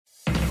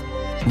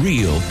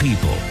Real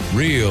people,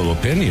 real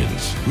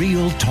opinions,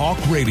 real talk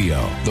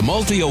radio. The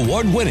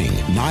multi-award-winning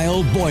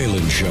Niall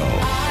Boylan Show.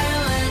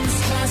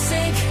 Ireland's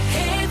classic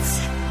hits.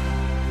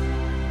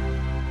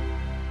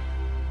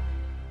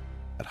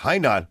 Hi,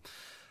 Niall.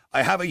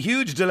 I have a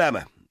huge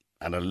dilemma,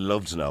 and I'd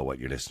love to know what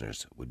your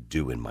listeners would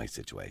do in my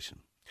situation.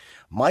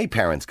 My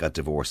parents got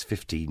divorced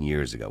 15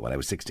 years ago when I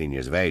was 16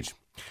 years of age.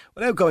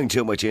 Without going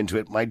too much into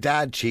it, my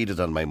dad cheated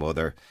on my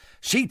mother.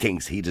 She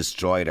thinks he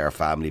destroyed our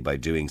family by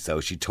doing so.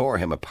 She tore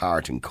him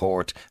apart in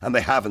court, and they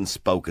haven't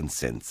spoken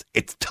since.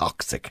 It's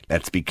toxic,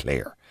 let's be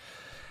clear.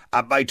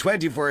 At my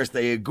 21st,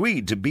 they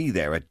agreed to be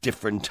there at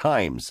different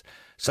times,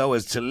 so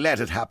as to let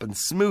it happen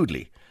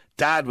smoothly.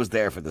 Dad was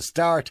there for the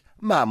start,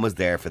 Mum was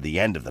there for the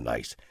end of the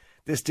night.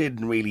 This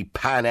didn't really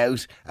pan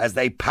out, as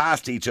they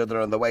passed each other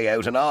on the way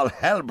out, and all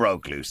hell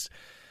broke loose.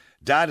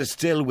 Dad is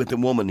still with the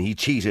woman he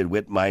cheated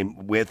with,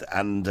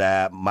 and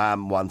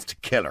Mum wants to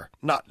kill her.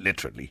 Not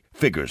literally,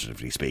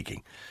 figuratively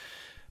speaking.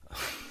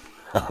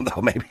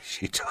 Although maybe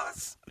she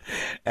does.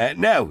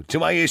 Now, to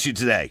my issue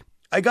today.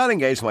 I got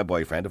engaged to my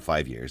boyfriend of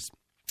 5 years.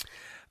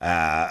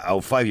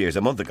 5 years,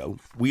 a month ago.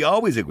 We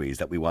always agreed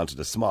that we wanted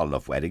a small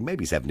enough wedding,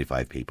 maybe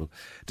 75 people.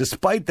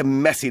 Despite the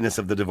messiness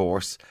of the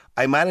divorce,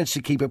 I managed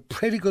to keep a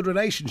pretty good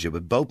relationship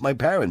with both my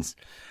parents.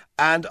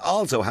 And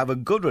also have a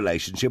good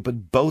relationship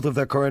with both of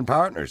their current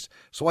partners.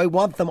 So I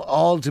want them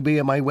all to be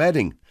at my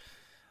wedding.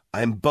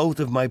 I'm both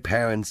of my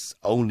parents'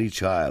 only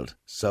child.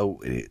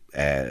 So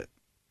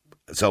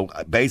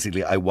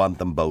basically I want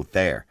them both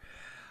there.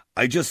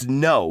 I just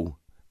know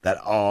that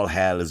all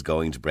hell is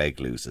going to break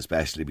loose,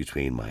 especially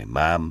between my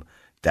mum,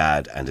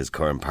 dad and his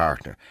current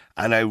partner.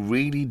 And I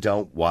really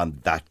don't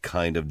want that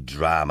kind of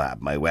drama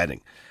at my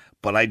wedding.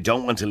 But I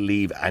don't want to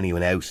leave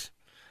anyone out.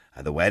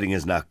 And the wedding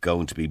is not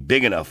going to be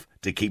big enough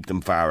to keep them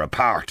far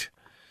apart.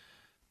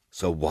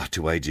 So what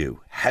do I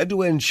do? How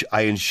do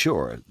I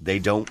ensure they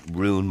don't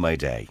ruin my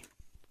day?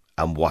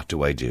 And what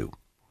do I do?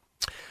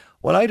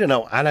 Well, I don't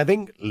know. And I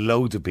think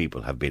loads of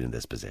people have been in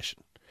this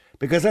position.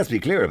 Because let's be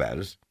clear about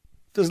it.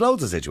 There's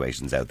loads of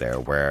situations out there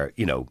where,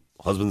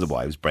 husbands and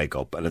wives break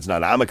up and it's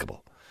not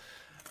amicable.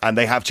 And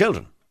they have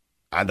children.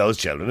 And those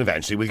children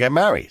eventually will get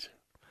married.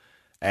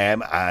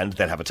 And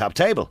they'll have a top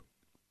table.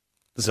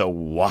 So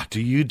what do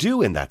you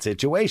do in that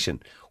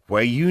situation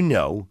where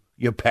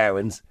your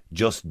parents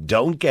just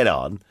don't get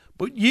on,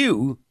 but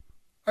you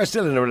are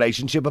still in a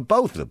relationship with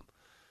both of them?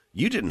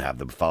 You didn't have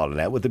them falling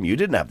out with them. You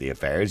didn't have the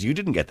affairs. You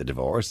didn't get the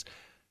divorce.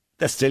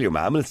 That's still your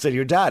mum and it's still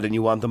your dad, and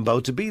you want them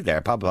both to be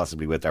there,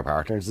 possibly with their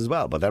partners as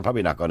well. But they're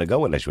probably not going to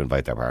go unless you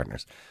invite their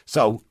partners.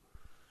 So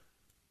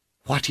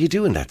what do you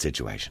do in that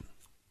situation?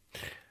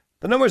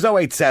 The number's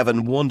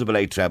 087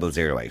 188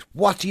 0008.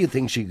 What do you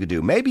think she could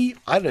do? Maybe,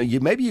 I don't know,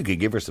 maybe you could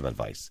give her some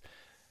advice.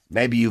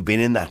 Maybe you've been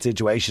in that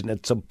situation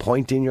at some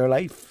point in your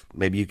life.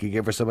 Maybe you could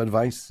give her some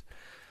advice.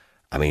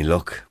 I mean,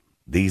 look,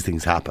 these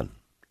things happen.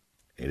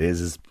 It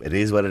is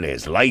what it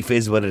is. Life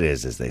is what it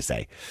is, as they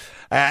say.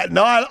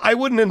 No, I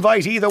wouldn't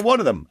invite either one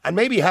of them. And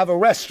maybe have a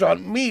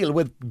restaurant meal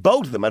with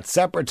both of them at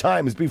separate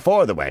times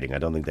before the wedding. I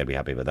don't think they'd be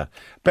happy with that.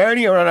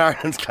 Bernie, you're on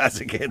Ireland's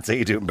Classic Hits. How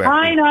you doing, Bernie?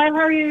 Hi, Niall.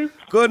 How are you?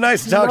 Good,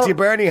 nice to talk to you,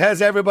 Bernie.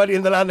 How's everybody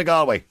in the land of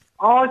Galway?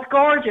 Oh, it's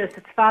gorgeous.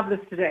 It's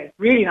fabulous today.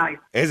 Really nice.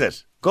 Is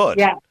it? Good.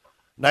 Yeah.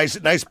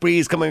 Nice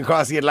breeze coming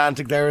across the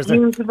Atlantic there, isn't it?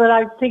 Beautiful.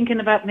 I was thinking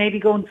about maybe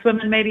going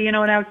swimming,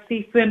 now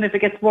sea swim if it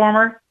gets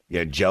warmer.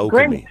 You're joking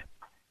Great. me.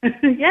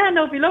 Yeah,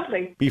 no, it'd be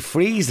lovely. Be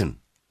freezing.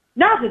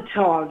 Not at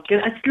all.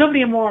 It's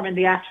lovely and warm in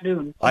the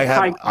afternoon.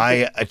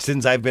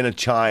 Since I've been a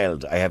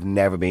child, I have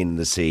never been in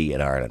the sea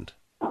in Ireland.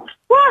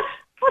 What?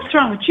 What's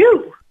wrong with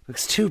you?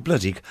 It's too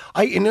bloody...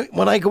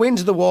 when I go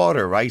into the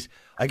water, right,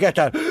 I get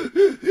that...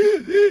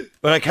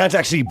 but I can't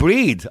actually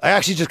breathe. I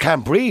actually just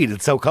can't breathe.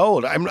 It's so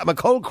cold. I'm a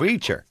cold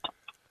creature.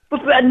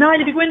 But Niall,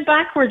 if you go in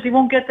backwards, you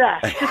won't get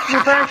that. Just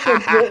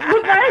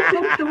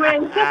reverse the way.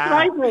 Just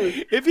right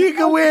way. If you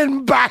go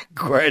in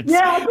backwards,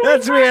 yeah,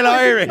 that's real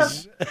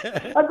Irish.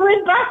 I go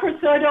in backwards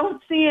so I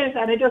don't see it,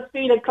 and I just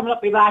feel it coming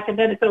up my back, and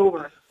then it's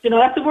over.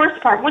 That's the worst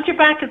part. Once your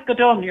back has got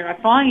done, you're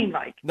fine.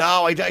 Like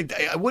no,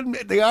 I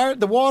wouldn't.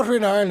 The water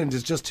in Ireland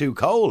is just too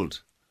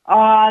cold.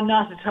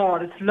 Not at all.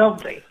 It's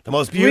lovely. The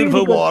most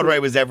beautiful water I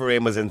was ever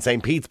in was in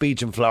St. Pete's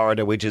Beach in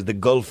Florida, which is the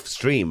Gulf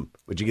Stream,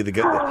 which you get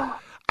the.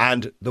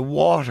 And the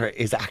water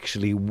is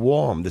actually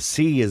warm. The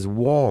sea is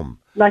warm.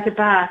 Like a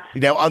bath.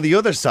 Now, on the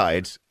other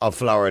side of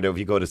Florida, if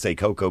you go to, say,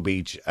 Cocoa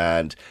Beach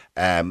and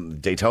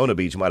Daytona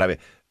Beach and what have you,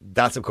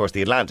 that's, of course,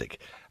 the Atlantic.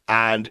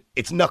 And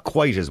it's not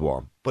quite as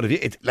warm. But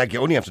you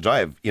only have to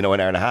drive, an hour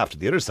and a half to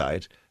the other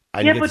side.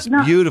 And you get this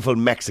beautiful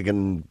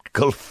Mexican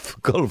Gulf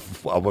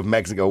of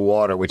Mexico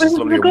water, which is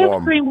lovely and warm. The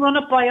Gulf Stream run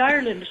up by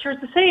Ireland. Sure,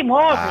 it's the same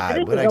water. I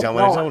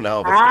don't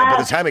know. By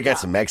the time it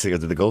gets from Mexico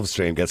to the Gulf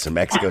Stream, gets from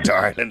Mexico to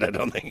Ireland, I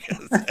don't think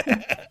it's...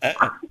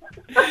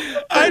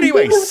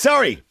 Anyway,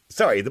 sorry.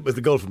 That was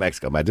the Gulf of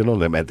Mexico. I don't know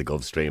if I meant the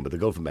Gulf Stream, but the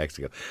Gulf of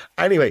Mexico.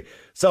 Anyway,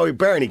 sorry,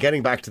 Bernie,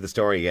 getting back to the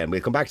story again. We'll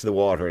come back to the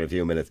water in a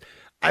few minutes.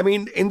 I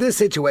mean, in this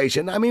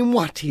situation,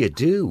 what do you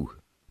do?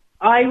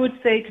 I would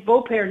say to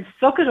both parents,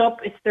 suck it up.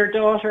 It's their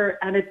daughter,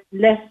 and it's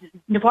less.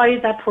 Why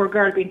is that poor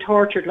girl being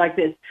tortured like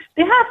this?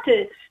 They have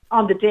to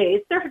on the day.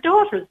 It's their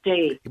daughter's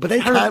day. But they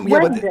Her can't.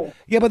 wedding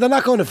day. But they're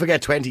not going to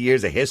forget 20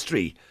 years of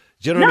history.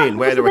 Do you know what I mean?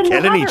 Where they were but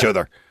then killing you each have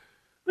other.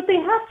 But they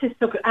have to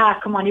suck it.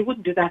 Come on, you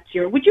wouldn't do that to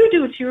your. Would you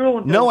do it to your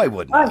own? No, daughter? I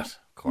would not. Of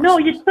course No,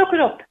 not. you'd suck it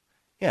up.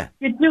 Yeah.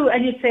 You'd do,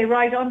 and you'd say,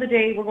 right, on the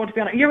day we're going to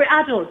be on it. You're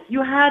adults.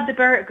 You had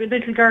the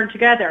little girl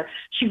together.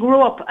 She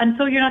grew up, and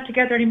so you're not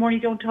together anymore. You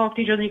don't talk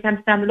to each other. You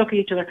can't stand to look at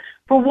each other.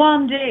 For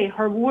one day,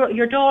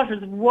 your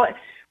daughter's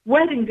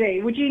wedding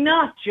day, would you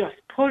not just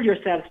pull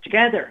yourselves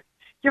together?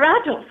 You're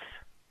adults.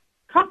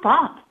 Come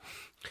on.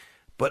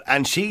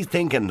 And she's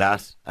thinking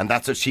that, and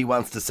that's what she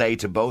wants to say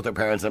to both her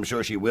parents. I'm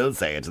sure she will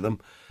say it to them.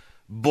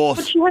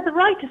 But she has a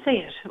right to say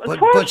it.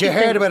 But you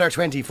heard about our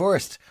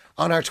 21st.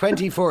 On our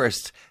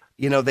 21st,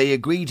 they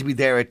agreed to be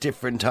there at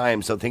different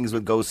times so things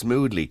would go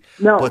smoothly.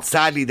 No. But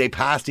sadly, they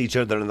passed each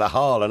other in the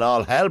hall and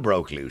all hell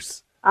broke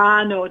loose.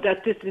 No,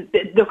 that this is,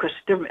 look,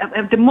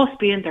 they must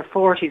be in their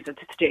 40s at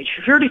this stage.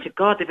 Surely to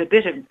God they've a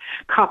bit of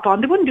cop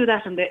on. They wouldn't do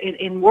that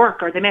in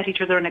work, or they met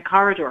each other in a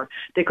corridor.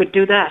 They could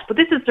do that. But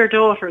this is their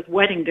daughter's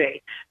wedding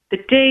day. The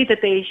day that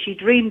she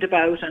dreamed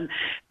about, and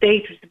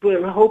they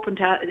were hoping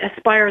to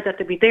aspire that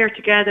they'd be there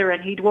together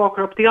and he'd walk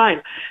her up the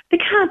aisle. They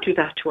can't do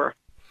that to her.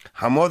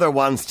 Her mother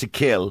wants to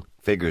kill,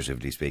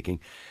 figuratively speaking,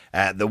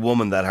 the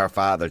woman that her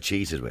father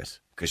cheated with,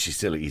 because he's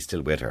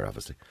still with her,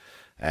 obviously.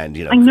 And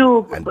I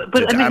know, and,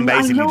 but I mean, and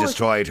basically I know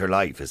destroyed her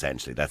life.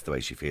 Essentially, that's the way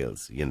she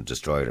feels.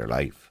 Destroyed her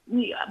life.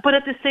 Yeah, but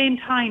at the same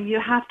time, you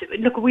have to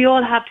look. We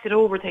all have to get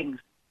over things.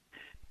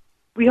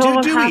 We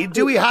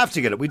Do we have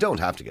to get it? We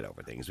don't have to get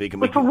over things.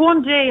 But for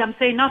one day, I'm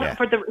saying not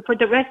for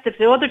the rest of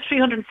the other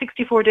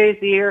 364 days of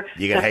the year.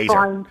 You can hate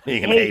fine. her.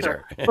 You can hate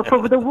her. But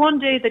for the one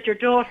day that your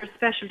daughter's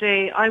special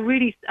day, I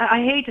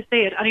hate to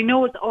say it, and I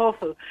know it's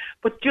awful,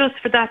 but just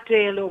for that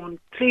day alone,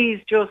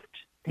 please just.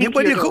 I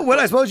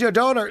suppose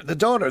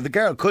the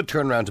girl could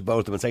turn around to both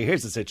of them and say,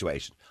 "Here's the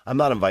situation. I'm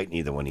not inviting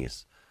either one of you,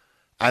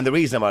 and the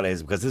reason I'm on it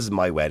is because this is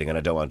my wedding and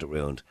I don't want it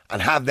ruined."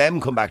 And have them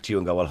come back to you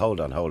and go, "Well,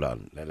 hold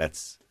on,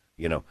 let's."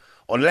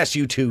 Unless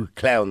you two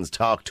clowns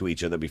talk to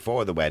each other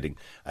before the wedding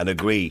and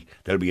agree,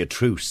 there'll be a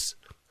truce.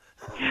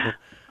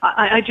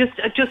 I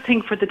just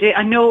think for the day,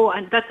 I know,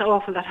 and that's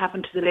awful that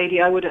happened to the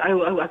lady. I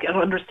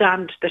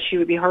understand that she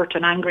would be hurt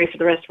and angry for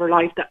the rest of her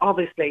life, that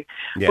obviously.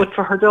 Yeah. But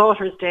for her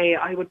daughter's day,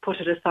 I would put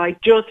it aside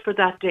just for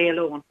that day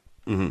alone.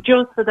 Mm-hmm.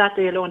 Just for that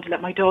day alone, to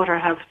let my daughter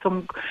have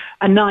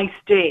a nice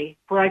day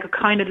where I could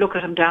kind of look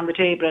at him down the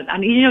table,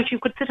 and she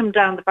could sit him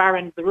down the far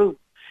end of the room.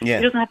 Yeah.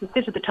 He doesn't have to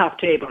sit at the top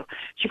table.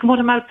 She can put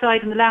him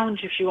outside in the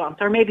lounge if she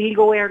wants, or maybe he'll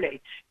go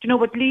early.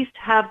 But at least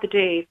have the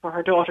day for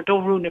her daughter.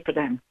 Don't ruin it for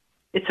them.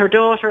 It's her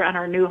daughter and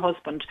her new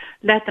husband.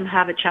 Let them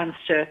have a chance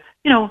to,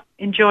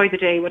 enjoy the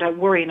day without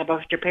worrying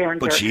about your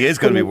parents. But she is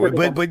going to be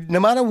worried. But no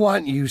matter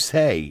what you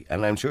say,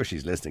 and I'm sure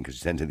she's listening because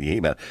she sent in the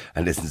email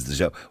and listens to the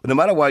show, but no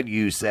matter what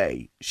you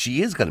say,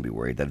 she is going to be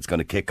worried that it's going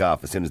to kick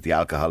off as soon as the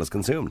alcohol is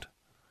consumed.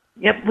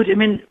 Yep, but I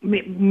mean,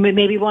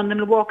 maybe one of them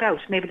will walk out.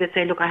 Maybe they'll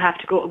say, look, I have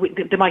to go.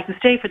 They mightn't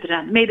stay for the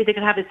dance. Maybe they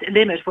can have a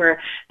limit where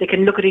they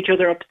can look at each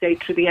other up, say,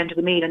 through the end of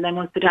the meal, and then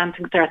once the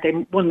dancing starts,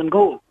 one of them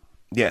goes.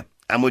 Yeah,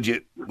 and would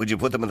you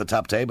put them at the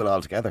top table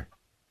altogether?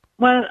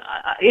 Well,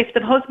 if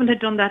the husband had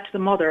done that to the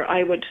mother,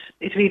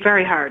 it'd be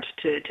very hard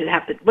to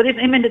have to. But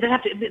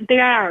they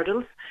are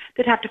adults.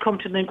 They'd have to come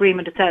to an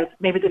agreement itself.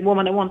 Maybe the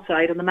woman on one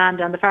side and the man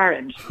down the far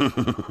end.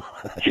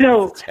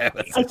 It's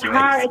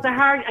hard. It's a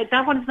hard.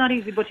 That one's not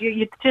easy, but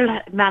you still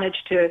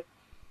manage to.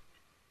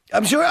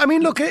 I'm sure. I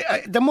mean, look,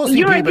 there must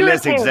be people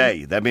listening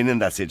today that have been in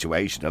that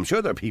situation. I'm sure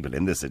there are people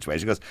in this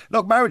situation because,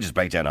 look, marriages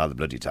break down all the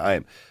bloody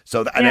time.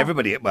 So, and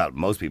everybody, well,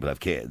 most people have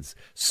kids.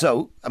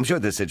 So, I'm sure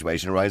this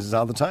situation arises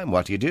all the time.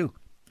 What do you do?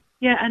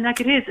 Yeah, and like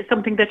it's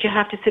something that you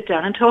have to sit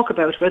down and talk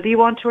about, whether you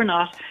want to or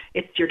not.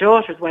 It's your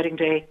daughter's wedding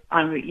day,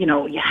 and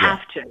you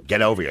have to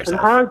get over yourself.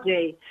 It's her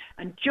day,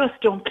 and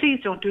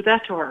please don't do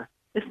that to her.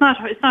 It's not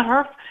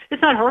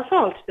her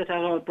fault that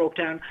all broke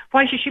down.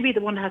 Why should she be the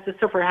one that has to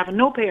suffer having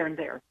no parent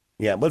there?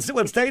 Yeah, well,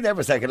 stay there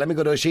for a second. Let me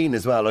go to Oisin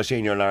as well.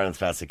 Oisin, you're in Ireland's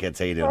Classic Kids.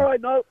 How you doing? All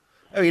right, no.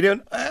 How are you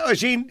doing?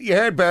 Oisin, you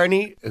heard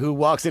Bernie, who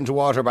walks into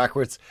water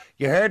backwards.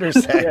 You heard her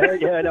say...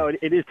 no,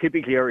 it is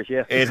typically Irish,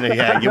 yeah. Isn't it?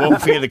 Yeah, you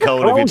won't feel the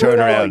cold if you turn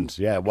around.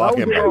 Yeah, walk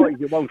in.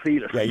 You won't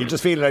feel it. Yeah, you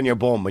just feel it on your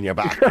bum when you're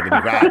back. It'll be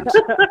grand.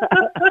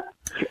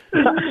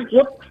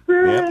 Yep.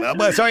 Yeah.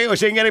 Well, sorry,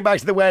 Oisin, getting back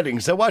to the wedding.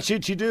 So what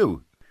should you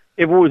do?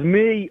 If it was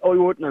me, I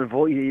wouldn't have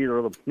invited either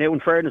of them. Now, in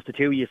fairness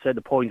to you said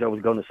the point I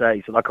was going to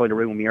say, so that kind of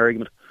ruined my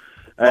argument.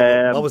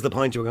 What was the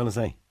point you were going to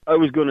say? I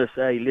was going to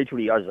say,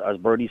 literally, as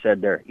Bernie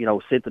said there,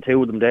 sit the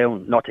two of them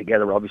down, not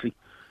together, obviously.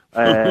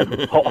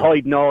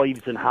 Hide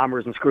knives and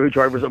hammers and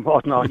screwdrivers and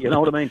whatnot, you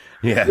know what I mean?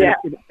 Yeah.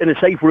 In a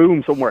safe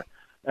room somewhere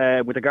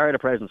with a guard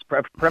of presence,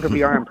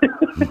 preferably armed.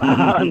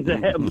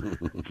 And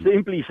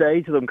simply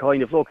say to them,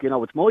 kind of, look,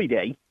 it's my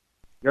day.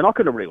 You're not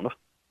going to ruin it.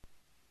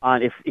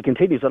 And if it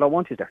continues, I don't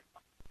want you there.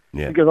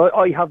 Yeah. Because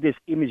I have this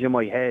image in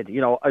my head, you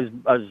know, as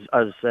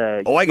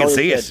Oh, I can Niall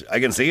see said, it. I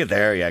can see it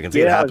there. Yeah, I can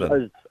see it yeah,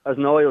 happening. as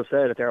Niall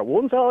said it there,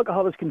 once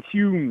alcohol is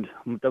consumed,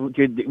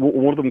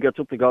 one of them gets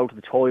up to go to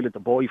the toilet, the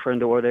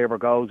boyfriend or whatever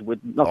goes with.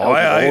 Not Oh, goes with the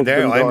aye,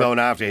 there. husband I'm or- going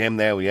after him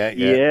now. Yeah,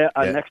 Yeah,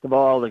 and next of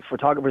all, the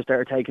photographers there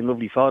are taking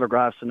lovely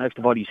photographs, and next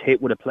of all, he's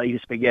hit with a plate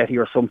of spaghetti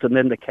or something,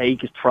 then the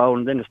cake is thrown,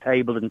 and then there's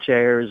tables and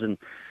chairs, and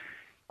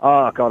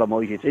oh, God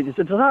almighty, it's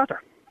a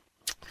disaster.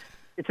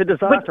 It's a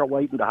disaster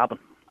waiting to happen.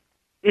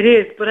 It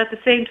is, but at the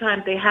same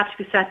time, they have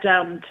to be sat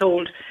down and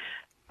told,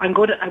 I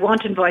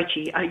want to invite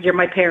you. You're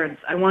my parents.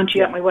 I want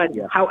you at my wedding.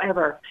 Yeah.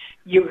 However,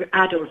 you're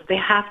adults. They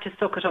have to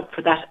suck it up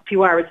for that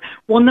few hours.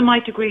 One of them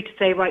might agree to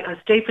say, right, I'll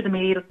stay for the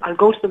meal. I'll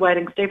go to the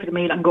wedding, stay for the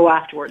meal, and go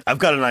afterwards. I've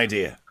got an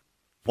idea.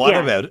 What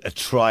Yeah. about a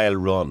trial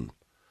run?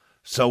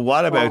 So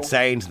what about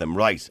saying to them,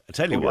 right, I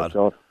tell you what,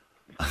 God.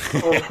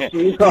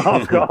 Oh,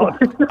 Oh,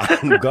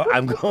 God.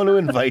 I'm going to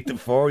invite the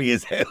four of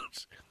yous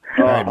out,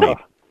 pardon me,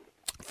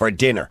 for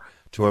dinner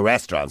to a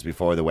restaurant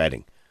before the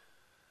wedding.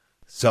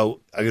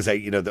 So I can say,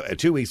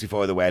 2 weeks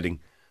before the wedding,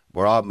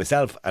 we're all,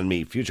 myself and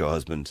me, future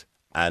husband,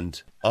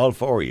 and all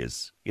four of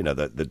yous,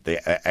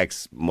 the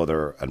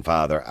ex-mother and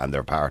father and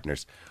their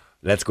partners,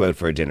 let's go out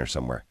for a dinner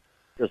somewhere.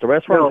 Does the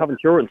restaurant have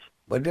insurance?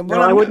 But,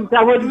 I wouldn't-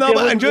 I wouldn't No,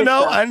 risk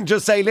that. and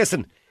just say,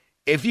 listen,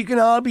 if you can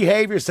all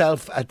behave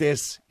yourself at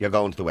this, you're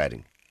going to the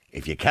wedding.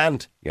 If you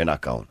can't, you're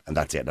not going, and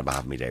that's it. I'm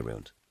having my day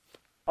ruined.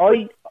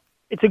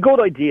 It's a good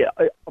idea,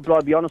 but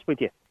I'll be honest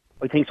with you.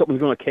 I think something's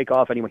going to kick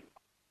off anyway.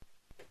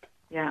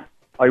 yeah.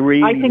 I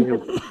really I think do.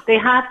 that they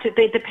have to.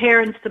 The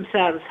parents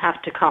themselves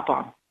have to cop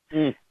on.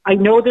 I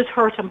know there's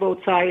hurt on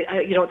both sides.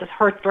 There's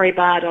hurt very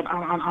bad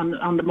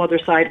on the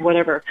mother's side.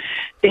 Whatever,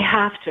 they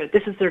have to.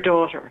 This is their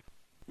daughter.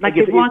 Like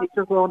Like they want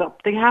to grow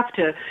up. They have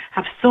to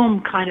have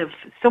some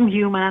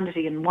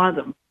humanity in one of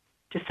them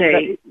to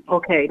say,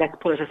 okay, let's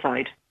put it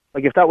aside.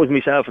 Like if that was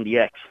myself and the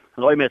ex,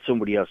 and I met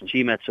somebody else and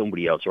she met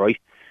somebody else, right?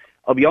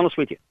 I'll be honest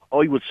with you,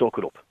 I would suck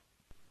it up.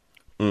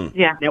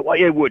 Yeah. Now,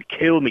 it would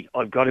kill me.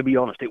 I've got to be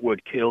honest, it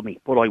would kill me.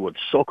 But I would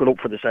suck it up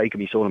for the sake of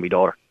my son and my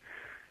daughter.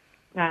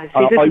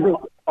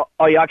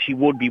 I actually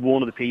would be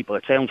one of the people.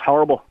 It sounds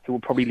horrible. Who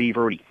would probably leave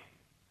early.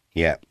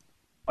 Yeah.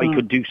 I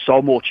could do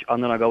so much,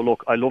 and then I go,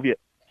 look, I love you.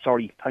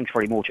 Sorry, thanks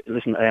very much.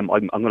 Listen, I'm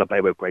going to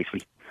bow out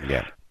gracefully.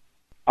 Yeah.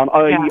 And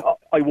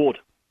I would.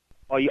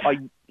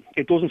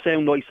 It doesn't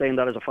sound nice saying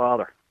that as a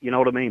father. You know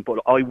what I mean? But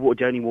I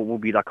would, anyone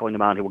would be that kind of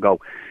man who would go,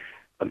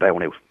 I'm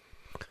bowing out.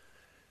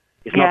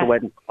 It's not the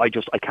wedding. I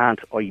can't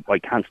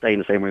stay in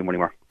the same room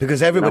anymore.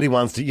 Because everybody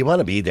wants to, you want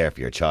to be there for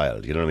your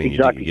child. You know what I mean?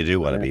 Exactly. You do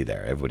want to be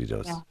there. Everybody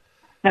does. Yeah.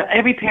 Now,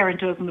 every parent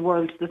does in the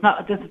world.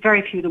 There's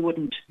very few that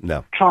wouldn't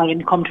No. try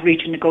and come to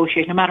reach and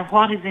negotiate, no matter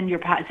what is in your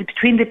past. It's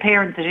between the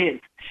parents it is.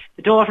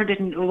 The daughter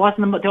it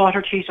wasn't the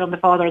daughter cheated on the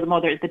father or the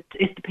mother.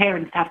 It's the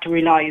parents have to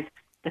realise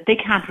that they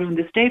can't ruin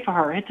this day for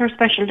her. It's her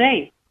special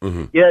day.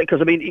 Mm-hmm. Yeah,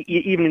 because I mean,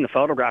 even in the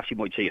photographs you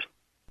might see it.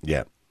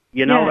 Yeah.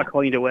 You know, Yeah. that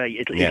kind of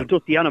way.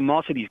 Just the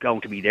animosity is going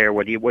to be there,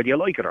 whether you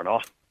like it or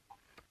not.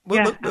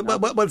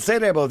 Well, say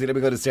there both. Let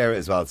me go to Sarah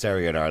as well.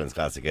 Sarah, you're in Ireland's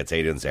Classic Hits. How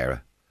you doing,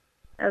 Sarah?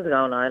 How's it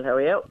going, Niall? How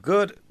are you?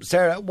 Good.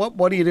 Sarah, what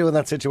do you do in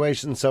that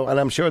situation? So, and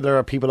I'm sure there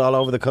are people all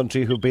over the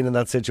country who've been in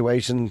that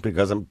situation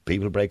because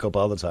people break up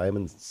all the time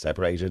and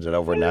separated and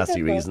over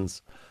nasty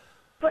reasons.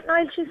 But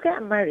Niall, she's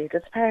getting married.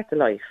 It's part of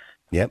life.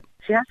 Yep.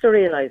 She has to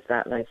realise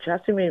that. Like, she has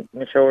to be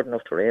mature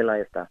enough to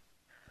realise that.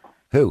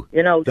 Who?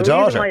 You know, The the reason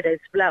daughter? why they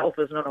split up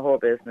is none of her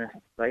business.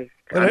 Like,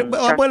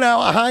 Well,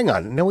 now, hang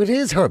on. No, it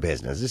is her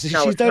business. No, She's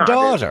it's their not her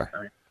daughter.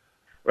 business,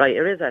 right,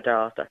 it is her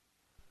daughter.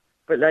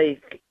 But,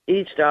 like,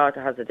 each daughter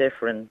has a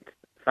different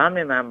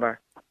family member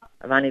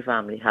of any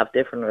family, have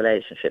different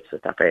relationships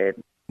with that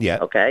parent. Yeah.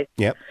 Okay?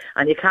 Yep.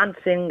 And you can't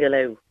single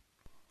out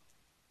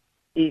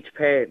each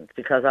parent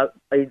because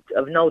I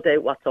have no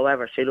doubt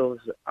whatsoever she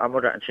loves her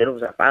mother and she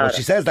loves her father. Well,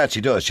 she says that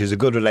she does. She has a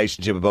good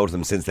relationship with both of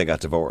them since they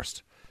got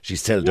divorced. She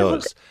still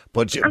does.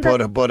 But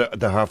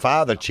her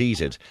father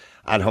cheated,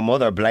 and her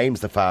mother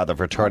blames the father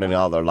for turning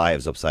all their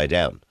lives upside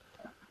down.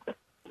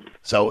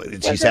 So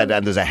she said,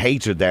 and there's a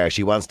hatred there.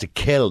 She wants to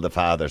kill the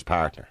father's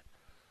partner.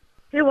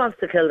 Who wants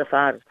to kill the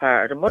father's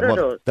partner? The mother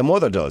does. The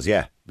mother does,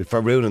 yeah,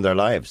 for ruining their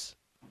lives.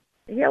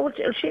 Yeah, well,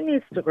 she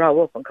needs to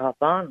grow up and cop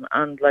on.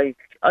 And, like,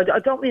 I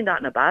don't mean that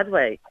in a bad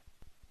way.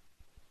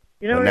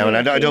 You know Well, what I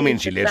mean? I don't mean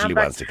needs she to literally stand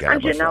back. wants to kill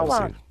And her, you but know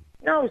what? obviously-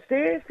 No,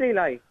 seriously,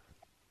 like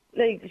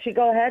she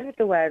go ahead with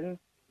the wedding,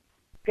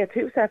 get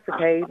two sets of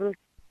tables,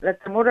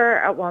 let the mother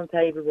at one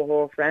table with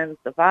her friends,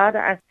 the father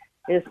at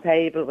his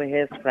table with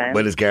his friends.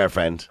 With his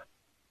girlfriend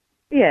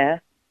Yeah.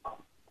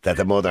 that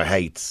the mother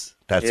hates.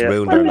 That's Yeah.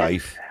 ruined her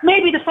life.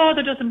 Maybe the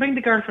father doesn't bring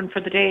the girlfriend for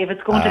the day if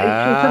it's going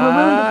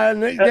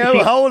to.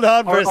 No, hold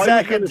on for a I was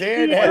second gonna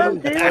here say- now.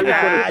 Don't do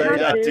that. You Don't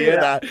don't do do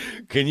that.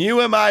 that. Can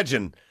you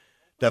imagine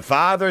the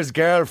father's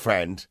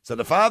girlfriend? So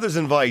the father's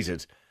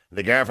invited, and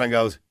the girlfriend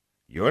goes,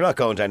 "You're not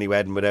going to any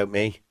wedding without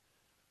me."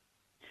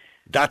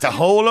 That's a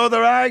whole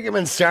other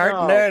argument starting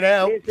No, there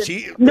now. listen.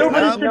 She No,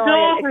 but it's the No,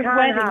 daughter's it can't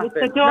wedding. happen. It's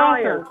the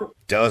daughter. No,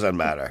 doesn't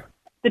matter.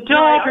 The I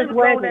daughter's was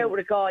going wedding. out with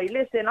a guy.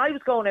 Listen, I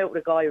was going out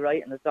with a guy,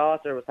 right, and his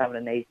daughter was having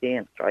an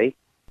 18th, right?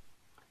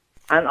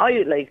 And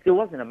there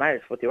wasn't a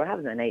marriage, but they were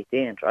having an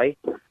 18th, right?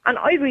 And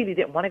I really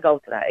didn't want to go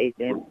to that 18th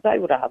because I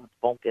would have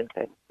bumped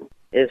into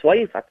his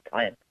wife at the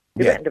time.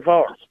 They were getting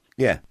divorced.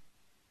 Yeah.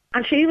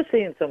 And she was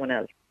seeing someone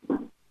else.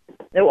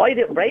 Now, I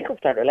didn't break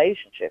up that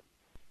relationship.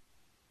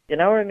 You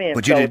know what I mean?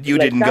 But you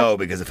didn't go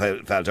because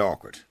it felt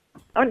awkward.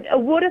 And I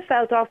would have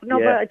felt off. No,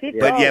 but I did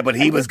go. But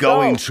he was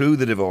going through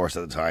the divorce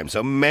at the time,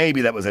 so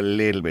maybe that was a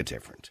little bit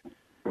different.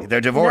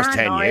 They're divorced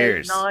 10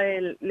 years.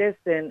 Niall,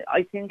 listen,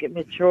 I think a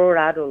mature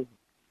adult,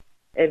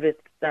 if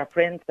it's their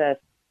princess,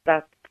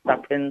 that's their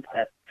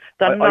princess.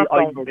 They're not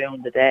going to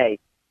ruin the day.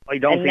 I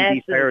don't think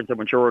these parents are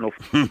mature enough.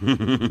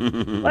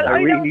 Well,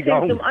 I really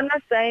don't. I'm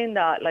not saying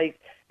that. Like,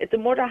 if the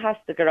mother has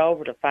to get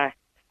over the fact.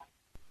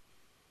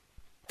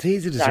 It's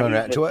easy to turn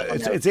around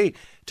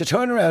to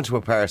turn around to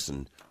a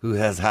person who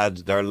has had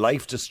their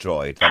life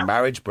destroyed, their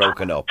marriage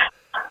broken up,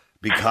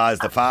 because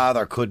the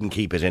father couldn't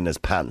keep it in his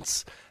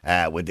pants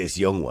with this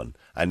young one,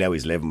 and now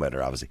he's living with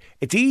her, obviously.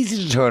 It's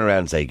easy to turn around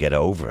and say, get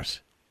over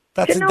it.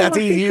 That's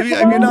easy.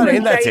 You're not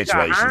in that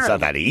situation. It's not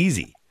that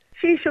easy.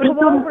 She should come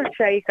over and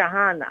shake her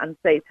hand and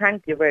say,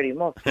 thank you very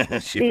much.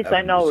 At least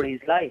I know what he's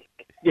like.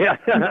 Yeah.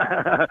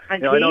 I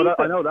know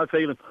that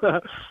feeling.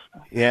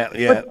 Yeah.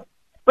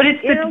 But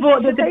it's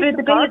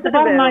the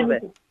bottom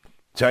line.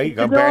 Sorry,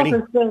 go Bernie.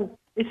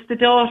 It's the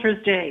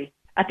daughter's day.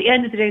 At the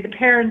end of the day, the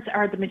parents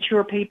are the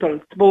mature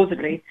people,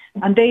 supposedly,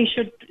 and they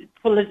should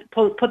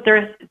put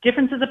their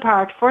differences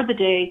apart for the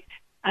day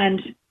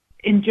and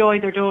enjoy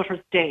their daughter's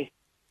day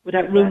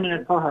without ruining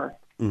it for her.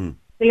 Mm.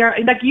 They are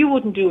like, you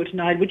wouldn't do it,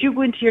 Niall. Would you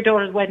go into your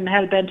daughter's wedding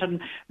hell bent on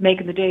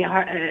making the day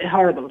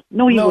horrible?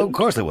 No, you wouldn't. Of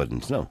course I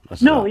wouldn't. No,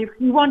 you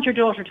want your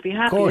daughter to be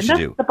happy, and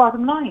that's the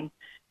bottom line.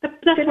 That's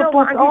you know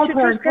what all you should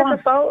parents just get want.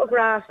 the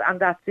photographs and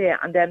that's it,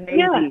 and then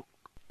maybe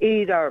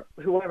either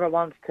whoever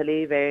wants to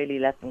leave early,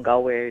 let them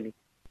go early.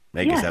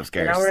 Make yourself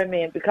scarce. You know what I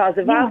mean? Because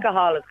if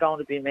alcohol is going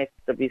to be mixed,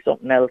 there'll be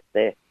something else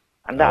there,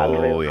 and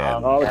that'll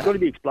it's going to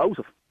be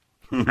explosive.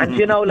 And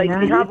you know, like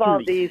we have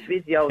all these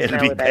videos. It'll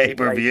be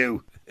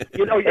pay-per-view.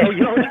 You know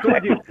what's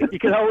good? You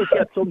can always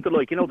get something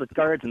like, the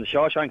guards in the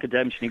Shawshank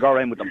Redemption, you go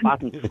around with the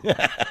baton,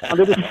 and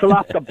they just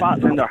slap the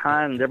baton in their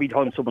hand every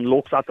time someone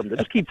looks at them. They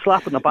just keep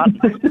slapping the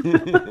baton.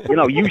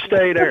 You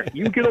stay there.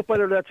 You get up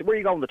whether that's where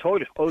you go in the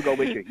toilet. I'll go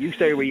with you. You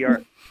stay where you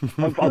are.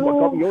 I'll got the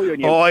eye on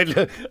you. Oh, I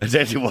tell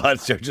you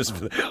what, sir,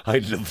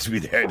 I'd love to be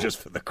there just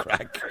for the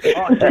crack.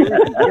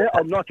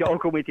 I'm not. I'll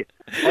come with you.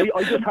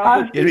 I just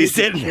have. You'll be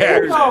sitting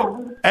there.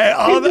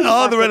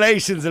 All the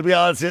relations will be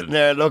all sitting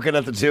there looking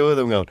at the two of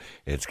them, going,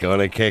 "It's going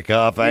to kick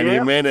off any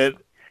minute."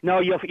 No,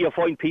 you'll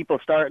find people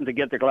starting to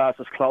get their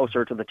glasses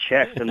closer to the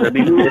chest, and they'll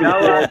be moving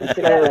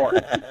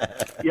forward.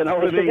 You know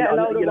what I mean?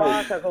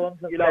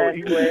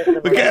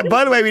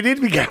 By the way, we need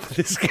to be careful.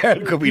 This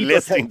girl could be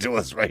listening to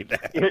us right now.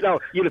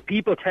 You have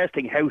people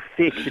testing how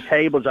thick the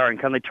tables are, and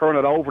can they turn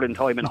it over in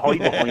time and hide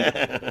behind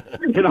it?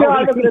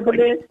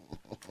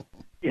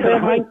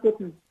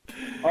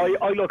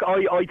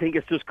 I think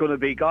it's just going to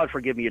be, God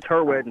forgive me, a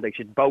third wedding. They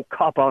should both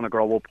cop on and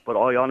grow up. But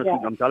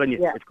I'm telling you,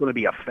 it's going to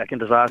be a fucking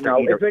disaster. No,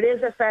 if it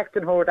is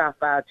affecting her that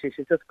bad, she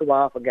should just go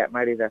off and get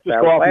married herself.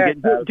 Just go off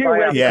and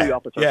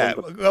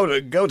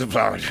go to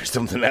Florida or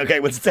something.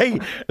 Okay, well,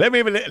 let me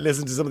have a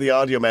listen to some of the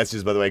audio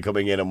messages, by the way,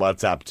 coming in on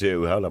WhatsApp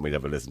too. Hold on, we'll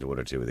have a listen to one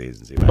or two of these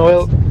and see what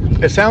Well,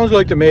 it sounds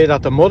like to me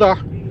that the mother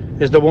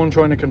is the one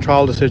trying to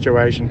control the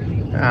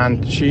situation,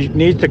 and she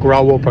needs to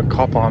grow up and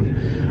cop on.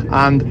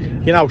 And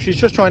she's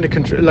just trying to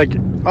control, like,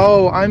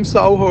 oh, I'm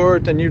so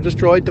hurt and you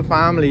destroyed the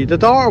family. The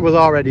daughter was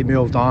already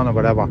moved on or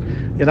whatever.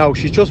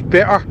 She's just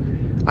bitter,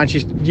 and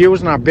she's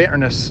using her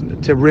bitterness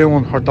to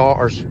ruin her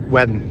daughter's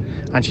wedding,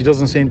 and she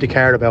doesn't seem to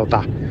care about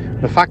that.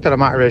 The fact of the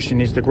matter is, she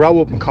needs to grow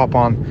up and cop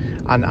on,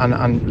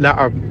 and let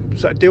her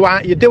do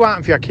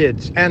anything for your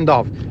kids. End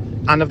of.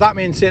 And if that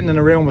means sitting in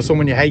a room with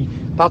someone you hate,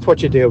 that's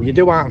what you do. You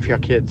do anything for your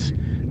kids.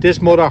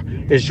 This mother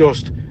is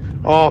just,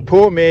 oh,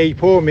 poor me,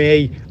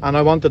 and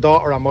I want the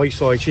daughter on my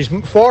side. She's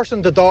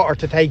forcing the daughter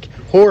to take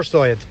her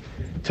side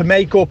to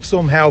make up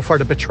somehow for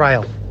the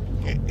betrayal.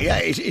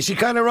 Yeah, is she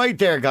kind of right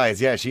there, guys?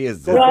 Yeah, she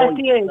is. Yeah,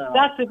 she is.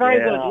 That's a very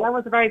good. That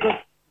was a very good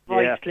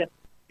voice clip.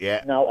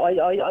 Yeah. No,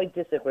 I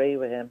disagree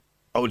with him.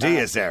 Oh, do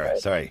you, Sarah?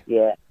 Sorry.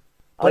 Yeah.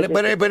 But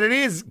it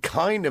is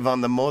kind of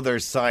on the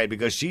mother's side,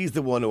 because she's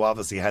the one who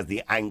obviously has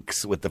the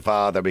angst with the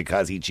father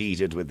because he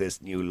cheated with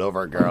this new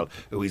lover girl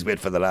who he's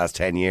with for the last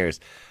 10 years.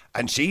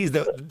 And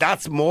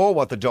that's more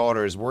what the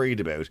daughter is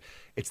worried about.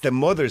 It's the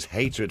mother's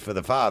hatred for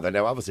the father.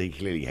 Now, obviously, he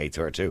clearly hates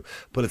her too,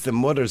 but it's the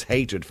mother's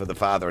hatred for the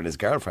father and his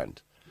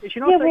girlfriend. But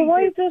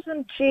why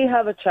doesn't she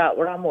have a chat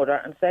with her mother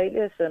and say,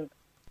 listen,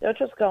 you're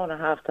just going to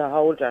have to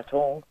hold your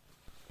tongue?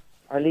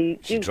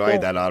 She tried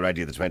that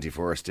already the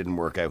 21st, didn't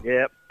work out.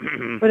 Yeah.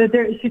 But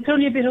she's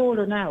only a bit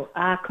older now.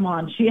 Come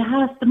on.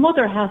 The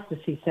mother has to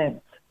see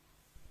sense.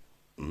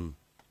 Mm.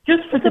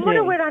 Just for the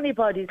mother with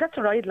anybody? That's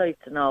what I'd like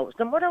to know. Is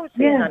the mother with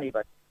seeing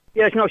anybody?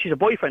 Yeah, she's a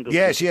boyfriend.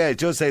 Yeah, it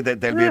does say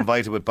that they'll be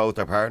invited with both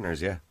their partners,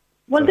 yeah.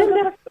 Well, then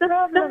that's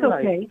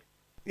okay.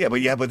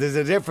 but there's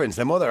a difference.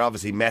 The mother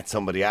obviously met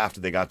somebody after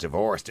they got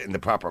divorced in the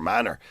proper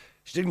manner.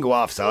 She didn't go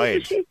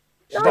offside. She's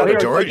not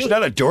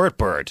a dirt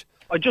bird.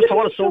 I just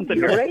thought of something.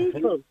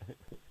 Grateful.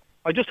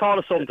 I just thought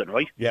of something,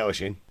 right? Yeah,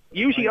 Oisin.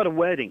 Usually at a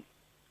wedding,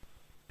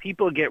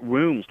 people get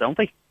rooms, don't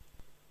they?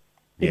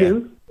 Yeah.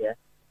 Yeah.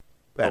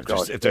 Well,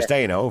 if they're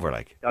staying over,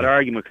 like. That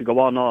argument could go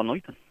on all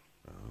night then.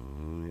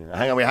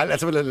 Hang on,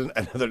 let's have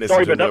another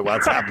listen to the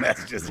WhatsApp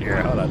messages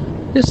here. Hold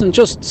on. Listen,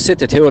 just sit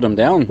the two of them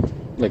down,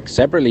 like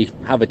separately,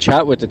 have a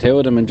chat with the two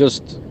of them and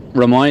just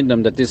remind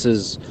them that this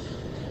is,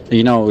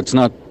 it's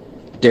not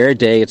their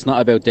day, it's not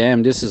about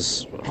them, this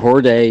is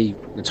her day,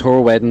 it's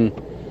her wedding.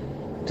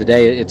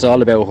 Today it's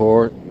all about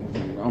her.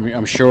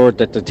 I'm sure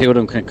that the two of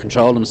them can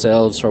control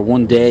themselves for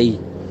one day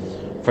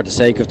for the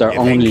sake of their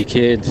only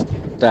kid,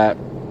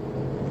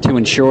 to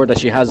ensure that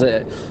she has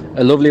a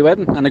lovely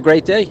wedding and a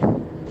great day.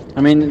 I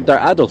mean, they're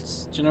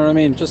adults. Do you know what I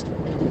mean? Just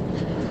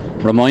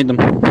remind them.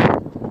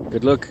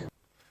 Good luck.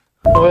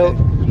 Well,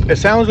 it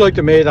sounds like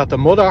to me that the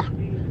mother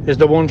is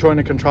the one trying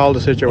to control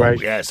the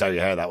situation. Oh, yeah, sorry, you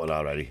heard that one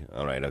already.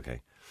 All right, okay.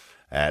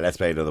 Let's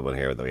play another one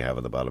here that we have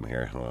at the bottom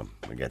here. Hold on,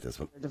 we get this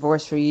one.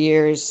 Divorced for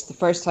years. The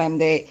first time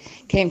they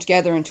came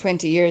together in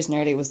 20 years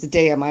nearly was the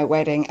day of my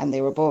wedding, and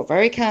they were both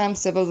very calm,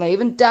 civil. They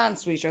even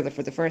danced with each other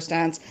for the first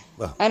dance.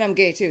 Well, and I'm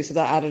gay too, so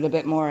that added a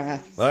bit more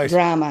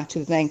drama to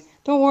the thing.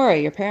 Don't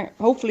worry,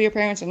 hopefully your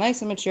parents are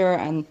nice and mature,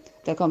 and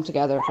they'll come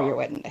together for your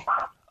wedding day.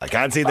 I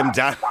can't see them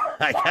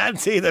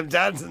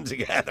dancing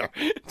together.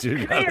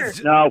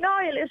 No.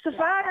 Niall, is the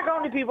father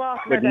going to be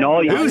walking with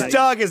Niall? Whose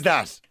dog is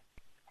that?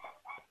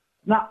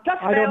 No,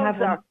 I don't have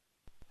one.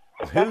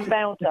 That's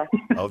Bouncer.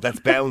 Oh,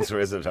 that's Bouncer,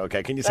 is it?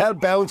 Okay. Can you tell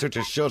Bouncer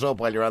to shut up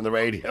while you're on the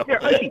radio? Yeah,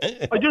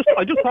 I just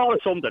thought of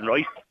something,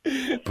 right?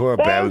 Poor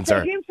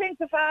Bouncer. Do you think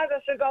the father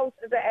should go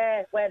to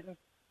the wedding?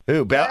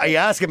 Who? Are you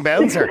asking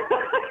Bouncer?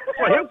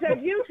 Do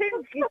you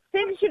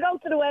think he should go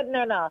to the wedding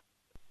or not?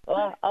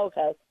 Well,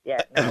 okay,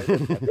 yeah. No.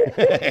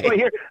 Right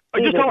here,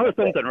 I just thought of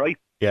something, right?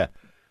 Yeah.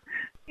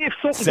 If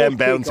something Send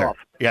does Bouncer. kick off,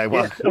 Yeah,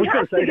 well. I was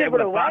going to say give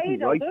that it away, pattern,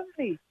 though, right? doesn't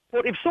he?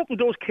 But if something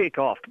does kick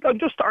off,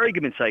 just for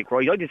argument's sake,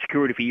 right? I did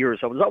security for years,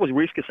 so that was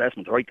risk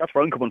assessment, right? That's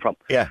where I'm coming from.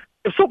 Yeah.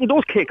 If something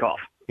does kick off,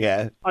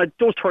 Yeah. it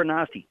does turn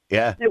nasty.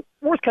 Yeah. Now,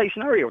 worst case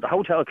scenario, the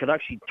hotel could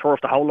actually turf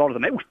the whole lot of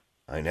them out.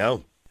 I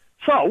know.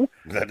 So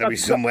That'd be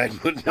some wedding,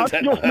 wouldn't that's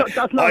it?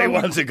 that's not I only,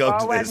 want to go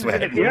to this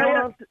wedding.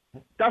 Yeah.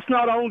 That's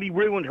not only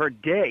ruined her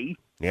day,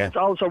 Yeah. it's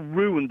also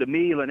ruined the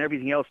meal and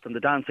everything else and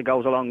the dance that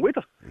goes along with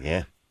it.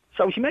 Yeah.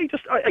 So she may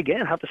just,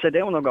 again, have to sit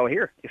down and go,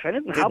 here, if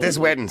anything happens... This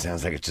wedding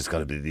sounds like it's just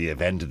going to be the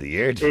event of the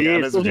year, to It be is,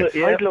 honest with you. doesn't it?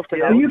 Yeah. I'd love to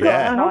go.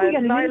 Yeah. I hope you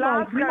get an I'll invite.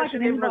 ask We her might to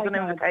get give us an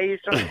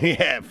invitation.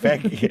 Yeah,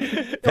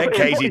 feck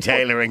Katie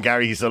Taylor and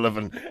Gary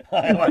Sullivan.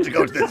 I want to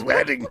go to this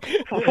wedding.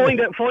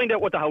 Find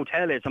out what the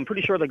hotel is. I'm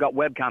pretty sure they got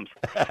webcams.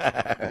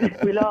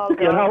 We'll all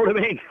go. You know what I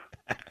mean?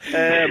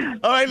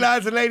 All right,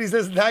 lads and ladies,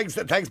 listen,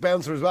 thanks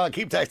Bouncer as well.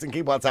 Keep texting,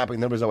 keep WhatsApping.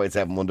 Numbers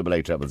 087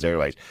 188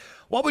 0008.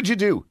 What would you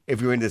do if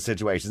you were in this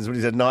situation?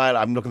 Somebody said, Niall,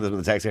 I'm looking at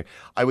the text here.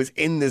 I was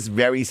in this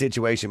very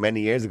situation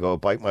many years ago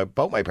by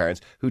both my parents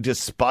who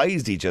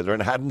despised each other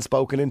and hadn't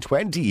spoken in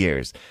 20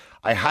 years.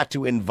 I had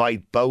to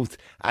invite both.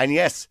 And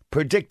yes,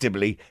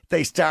 predictably,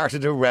 they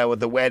started a row at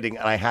the wedding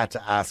and I had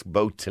to ask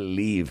both to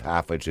leave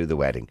halfway through the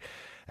wedding.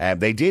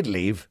 They did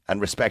leave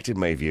and respected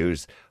my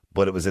views,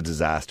 but it was a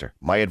disaster.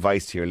 My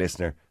advice to your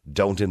listener,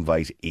 don't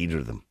invite either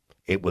of them.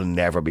 It will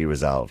never be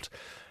resolved.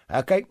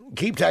 Okay,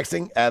 keep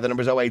texting. The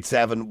number's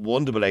 087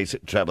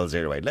 188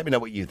 0008. Let me know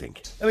what you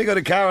think. Let me go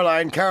to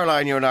Caroline.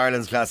 Caroline, you're in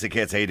Ireland's Classic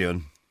Hits. How you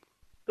doing?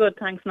 Good,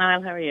 thanks,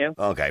 Niall. How are you?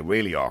 Okay,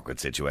 really awkward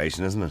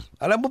situation, isn't it?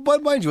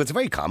 But mind you, it's a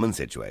very common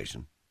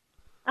situation.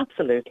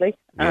 Absolutely.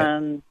 Yeah.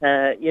 And,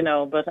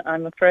 but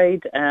I'm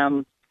afraid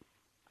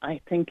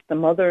I think the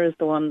mother is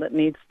the one that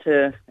needs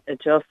to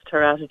adjust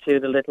her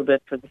attitude a little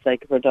bit for the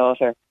sake of her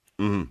daughter.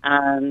 Mm-hmm.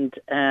 And,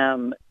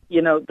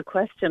 the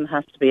question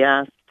has to be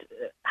asked,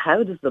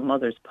 how does the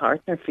mother's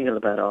partner feel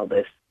about all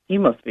this? He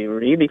must be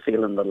really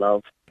feeling the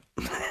love.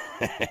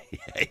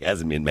 He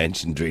hasn't been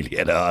mentioned really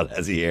at all,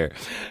 has he here?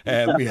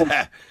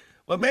 Yeah.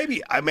 Well,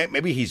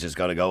 maybe he's just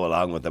going to go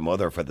along with the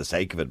mother for the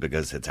sake of it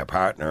because it's her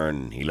partner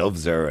and he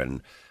loves her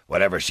and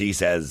whatever she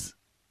says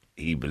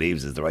he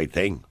believes is the right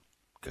thing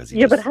because he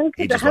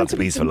just wants a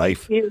peaceful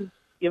life.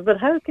 But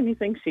how can you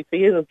think she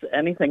feels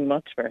anything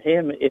much for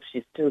him if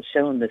she's still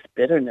showing this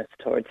bitterness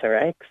towards her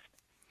ex?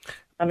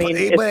 I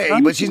mean,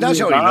 but she's not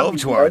showing any love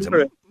towards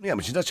him. Yeah,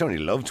 but she's not showing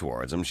any love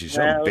towards him. She's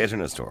showing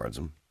bitterness towards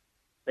him.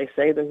 They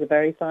say there's a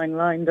very fine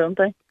line, don't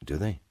they? Do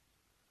they?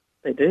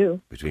 They do.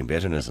 Between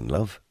bitterness and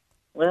love?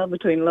 Well,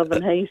 between love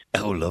and hate.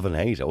 Oh, love and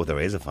hate. Oh, there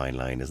is a fine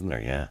line, isn't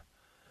there? Yeah.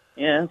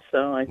 Yeah,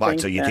 so I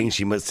think... So you think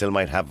she still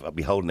might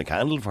be holding a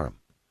candle for him?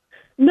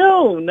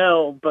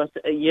 No, but,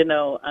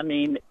 I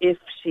mean, if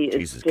she is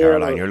Jesus,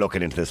 Caroline, you're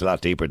looking into this a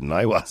lot deeper than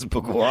I was,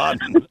 but go on.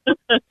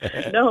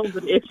 No,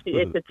 but if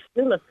it's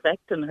still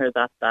affecting her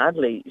that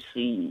badly,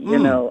 she's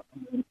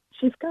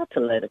got to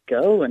let it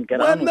go and get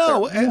on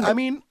with her. I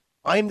mean,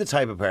 I'm the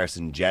type of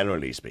person,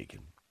 generally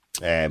speaking,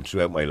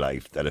 throughout my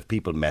life that if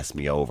people messed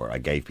me over, I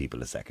gave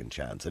people a second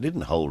chance. I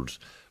didn't hold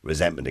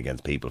resentment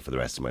against people for the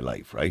rest of my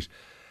life, right?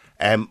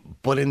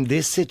 But in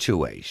this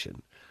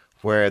situation,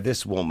 where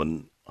this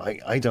woman,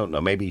 I don't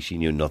know, maybe she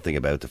knew nothing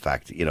about the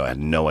fact, had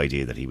no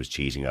idea that he was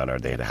cheating on her.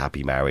 They had a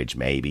happy marriage,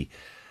 maybe.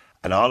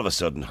 And all of a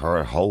sudden,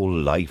 her whole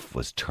life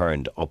was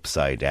turned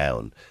upside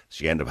down.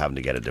 She ended up having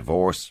to get a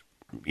divorce.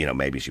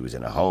 Maybe she was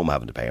in a home,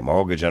 having to pay a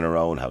mortgage on her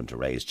own, having to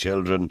raise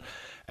children.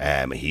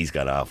 He's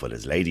gone off with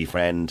his lady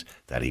friend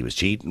that he was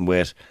cheating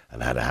with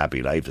and had a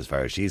happy life as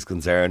far as she's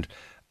concerned.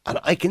 And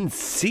I can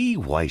see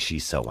why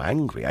she's so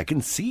angry. I can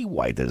see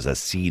why there's a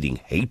seething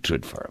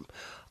hatred for him.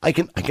 I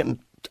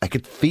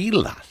could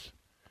feel that.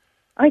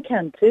 I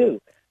can too.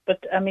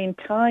 But, I mean,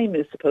 time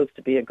is supposed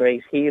to be a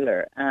great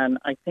healer. And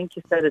I think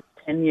you said it's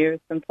 10 years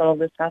since all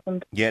this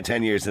happened. Yeah,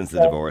 10 years since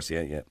the divorce.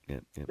 Yeah.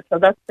 So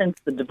that's since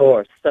the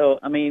divorce. So,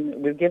 I mean,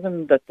 we're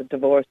given that the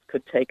divorce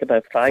could take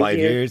about 5 years. 5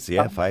 years,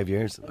 yeah, 5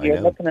 years. I You're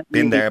know. looking at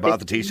Been there, maybe bought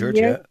the 15 T-shirt,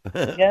 years.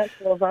 yeah. Yeah,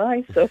 so have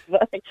I.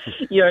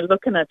 You're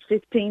looking at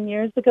 15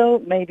 years ago,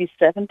 maybe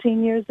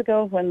 17 years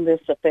ago when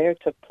this affair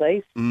took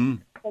place. Mm.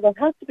 So there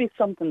has to be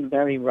something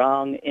very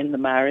wrong in the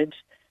marriage,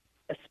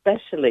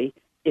 especially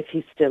if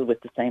he's still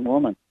with the same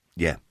woman.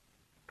 Yeah.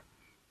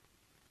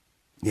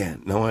 Yeah,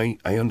 no, I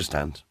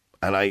understand.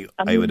 And I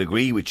would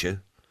agree with you.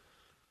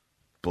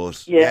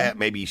 But,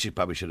 maybe she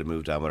probably should have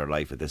moved on with her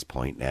life at this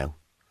point now.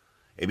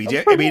 It'd be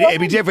different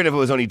if it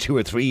was only 2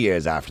 or 3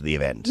 years after the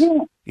event.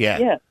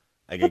 Yeah.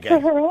 But for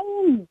her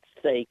own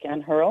sake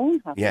and her own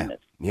happiness.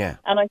 Yeah.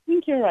 And I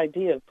think your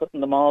idea of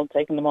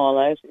taking them all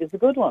out is a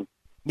good one.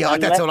 Yeah,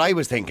 that's what I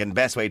was thinking.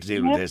 Best way to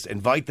deal with this.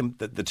 Invite them,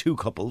 the two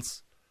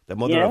couples, the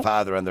mother and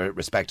father and their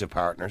respective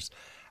partners,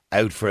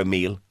 out for a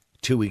meal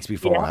 2 weeks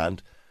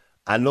beforehand.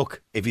 And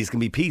look, if you can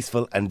be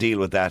peaceful and deal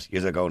with that,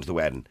 you're going to the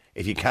wedding.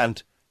 If you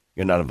can't,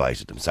 you're not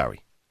invited. I'm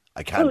sorry.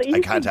 I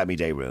can't have my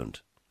day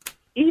ruined.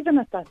 Even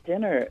at that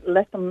dinner,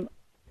 let them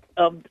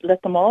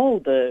all,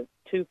 the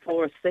 2,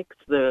 4, 6,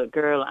 the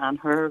girl and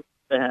her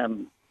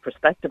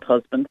prospective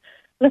husband,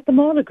 let them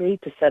all agree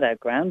to set out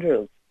ground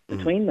rules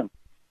between them.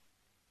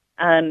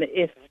 And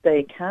if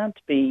they can't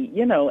be,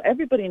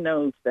 everybody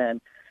knows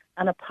then.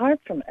 And apart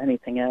from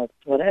anything else,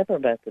 whatever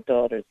about the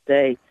daughter's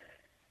day,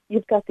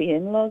 you've got the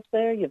in-laws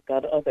there, you've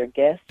got other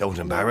guests. Don't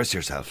embarrass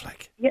yourself,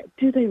 like. Yeah,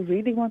 do they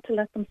really want to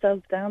let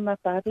themselves down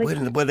that badly?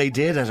 Well, they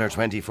did at her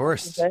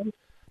 21st.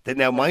 Okay.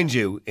 Now, mind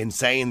you, in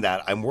saying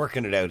that, I'm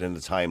working it out in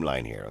the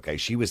timeline here, okay?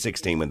 She was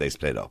 16 when they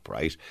split up,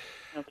 right?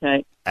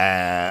 Okay.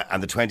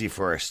 And the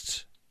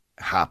 21st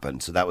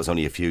happened, so that was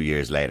only a few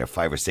years later,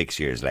 5 or 6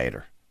 years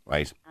later,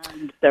 right?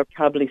 And they're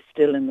probably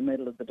still in the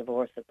middle of the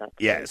divorce at that point.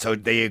 Yeah, so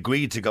they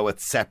agreed to go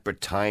at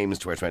separate times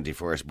to her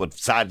 21st, but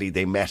sadly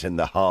they met in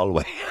the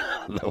hallway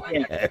on the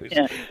way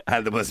out,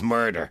 and there was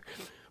murder.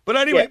 But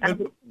anyway,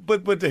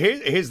 but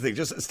here's the thing.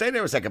 Just stay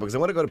there a second because I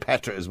want to go to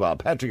Petra as well.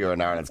 Petra, you're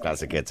an Ireland's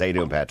Classic Hits. How you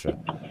doing, Petra?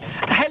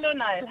 Hello,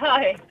 Niall.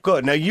 Hi.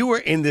 Good. Now, you were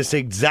in this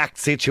exact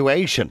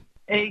situation.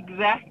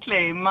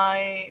 Exactly.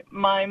 My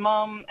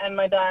mom and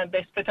my dad,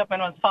 they split up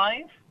when I was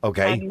 5.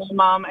 Okay. And my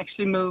mom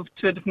actually moved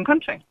to a different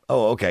country.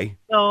 Oh, okay.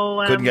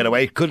 So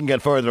couldn't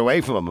get further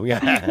away from him.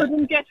 Yeah.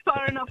 Couldn't get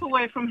far enough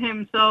away from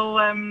him. So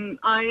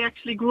I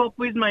actually grew up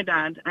with my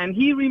dad, and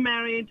he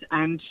remarried,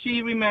 and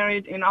she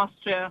remarried in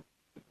Austria.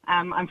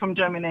 I'm from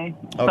Germany.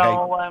 Okay.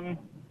 So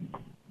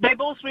they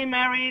both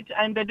remarried,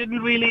 and they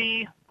didn't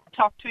really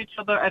talk to each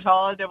other at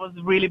all. There was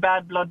really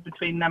bad blood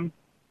between them.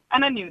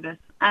 And I knew this.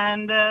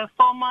 And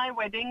for my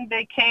wedding,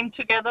 they came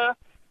together,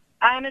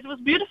 and it was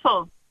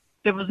beautiful.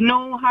 There was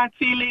no hard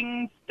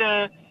feelings.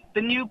 The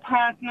new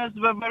partners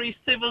were very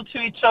civil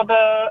to each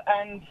other,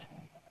 and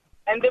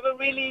they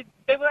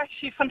were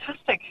actually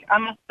fantastic, I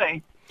must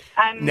say.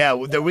 And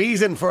now, the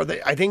reason for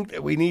I think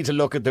we need to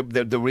look at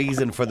the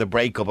reason for the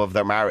breakup of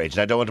their marriage.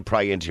 And I don't want to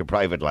pry into your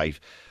private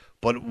life,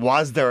 but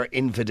was there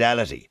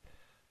infidelity?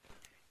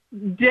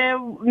 There,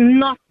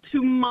 not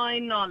to my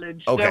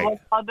knowledge. Okay. There were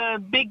other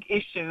big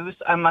issues,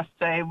 I must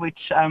say, which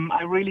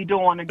I really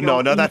don't want to go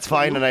into. No, that's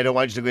fine, and I don't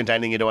want you to go into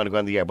anything you don't want to go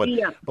in the air.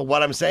 But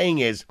what I'm saying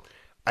is,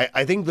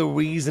 I think the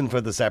reason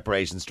for the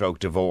separation /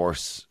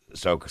 divorce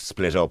 /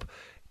 split up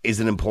is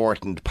an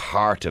important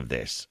part of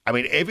this. I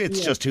mean, if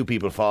it's just two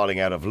people falling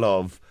out of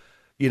love,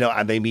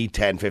 and they meet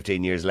 10,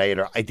 15 years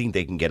later, I think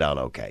they can get on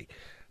okay.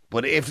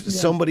 But if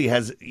somebody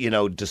has,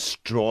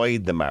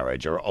 destroyed the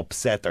marriage or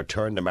upset or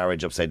turned the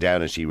marriage upside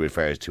down, as she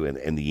refers to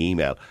in the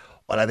email,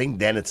 well, I think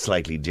then it's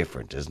slightly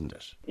different, isn't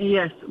it?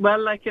 Yes.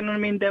 Well,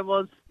 there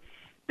was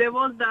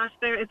that.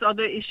 There is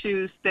other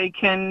issues. They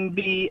can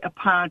be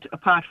apart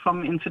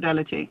from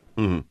infidelity.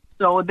 Mm-hmm.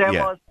 So there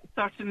was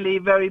certainly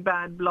very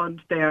bad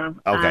blood there.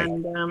 Okay.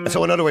 And,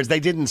 so in other words, they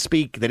didn't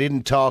speak, they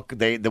didn't talk,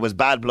 there was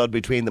bad blood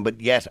between them, but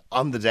yet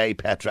on the day,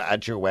 Petra,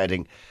 at your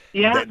wedding,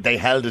 they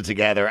held it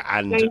together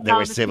and they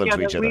were civil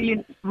to each other.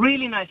 Really,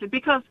 really nicely.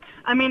 Because,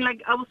 I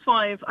was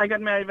 5, I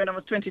got married when I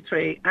was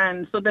 23,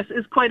 and so this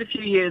is quite a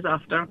few years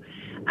after.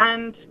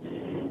 And,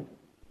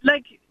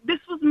 this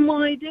was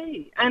my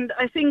day. And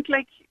I think,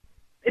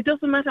 it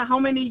doesn't matter how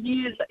many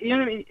years,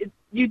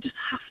 you just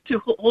have to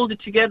hold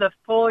it together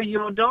for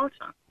your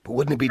daughter. But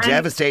wouldn't it be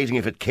devastating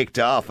if it kicked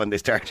off and they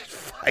started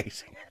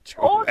fighting at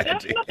your Oh,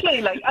 wedding?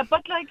 definitely.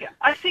 But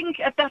I think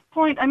at that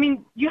point, I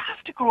mean, you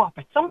have to grow up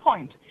at some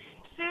point.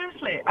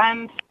 Seriously.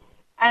 And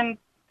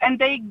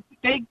they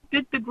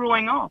did the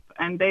growing up,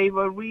 and they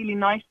were really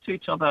nice to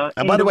each other.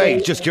 And by the way,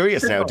 just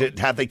curious now,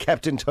 have they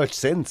kept in touch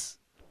since?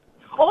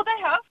 Oh,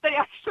 they have. They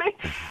actually,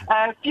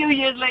 a few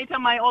years later,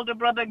 my older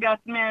brother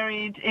got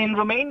married in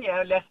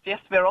Romania. Yes,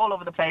 we're all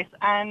over the place.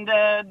 And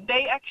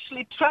they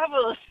actually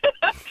traveled,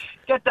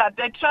 get that,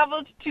 they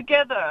traveled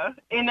together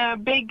in a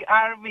big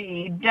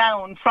RV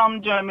down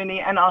from Germany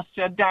and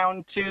Austria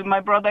down to my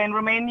brother in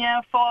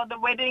Romania for the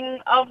wedding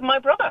of my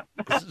brother.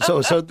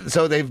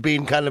 So they've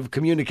been kind of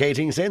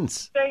communicating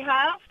since? They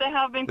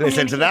have been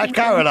Listen to that, communicating.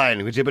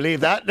 Caroline. Would you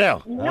believe that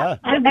now? Yeah.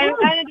 Ah. And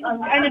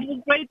it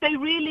was great. They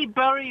really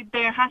buried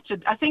their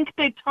hatchet. I think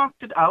they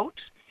talked it out.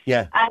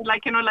 Yeah. And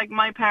like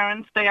my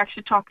parents, they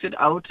actually talked it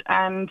out,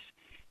 and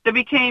they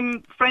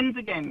became friends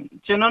again.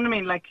 Do you know what I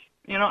mean?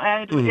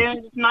 It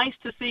was nice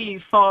to see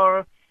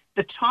for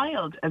the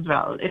child as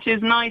well. It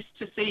is nice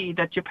to see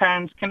that your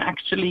parents can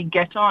actually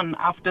get on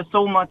after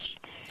so much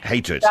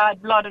hatred,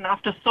 bad blood, and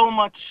after so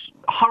much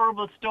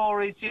horrible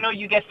stories.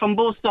 You get from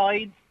both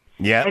sides.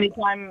 Yeah.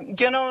 Anytime,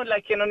 you know what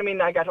I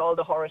mean? I got all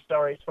the horror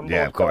stories from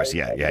both of course,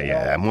 sides,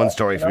 yeah. And one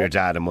story from your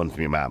dad and one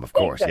from your mom, of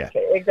course,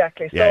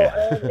 Exactly. So Yeah.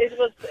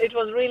 it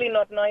was really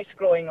not nice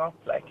growing up,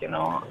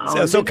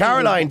 So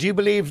Caroline, do you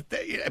believe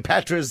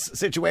Petra's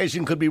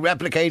situation could be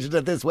replicated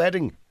at this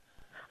wedding?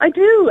 I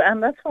do,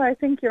 and that's why I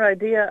think your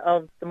idea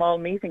of them all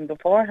meeting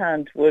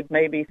beforehand would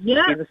maybe be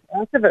the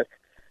start of it.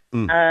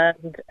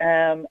 And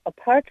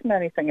apart from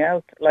anything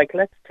else,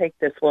 let's take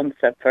this one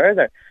step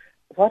further.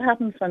 What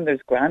happens when there's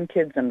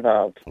grandkids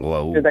involved?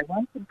 Whoa. Do they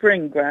want to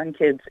bring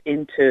grandkids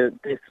into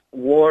this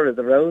war of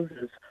the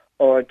roses,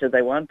 or do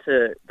they want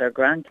their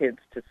grandkids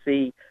to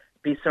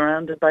be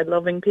surrounded by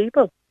loving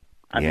people?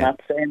 I'm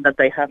not saying that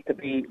they have to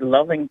be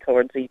loving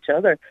towards each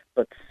other,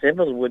 but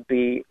civil would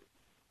be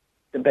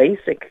the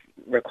basic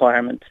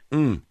requirement.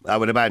 I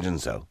would imagine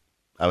so.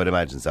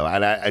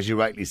 And as you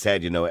rightly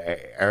said,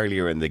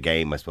 earlier in the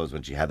game, I suppose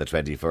when she had the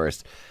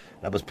 21st,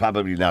 that was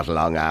probably not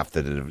long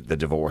after the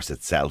divorce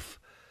itself.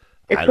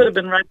 It could have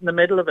been right in the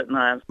middle of it,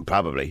 Niall.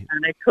 Probably.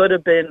 And it could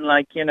have been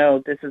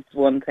this is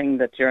one thing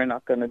that you're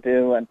not going to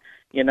do. And,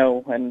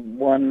 when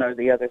one or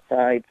the other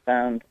side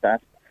found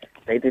that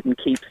they didn't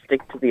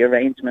stick to the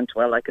arrangement,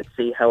 well, I could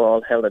see how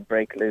all hell would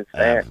break loose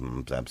there.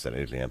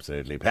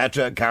 Absolutely.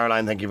 Petra,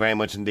 Caroline, thank you very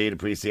much indeed.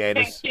 Appreciate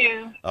it. Thank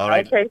you. All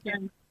right. Okay,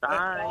 then.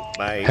 Bye.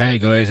 Bye. Hey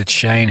guys, it's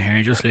Shane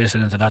here. Just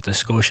listening to that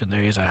discussion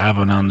there is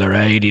having on the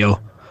radio.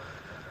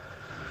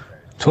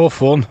 Tough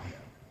fun.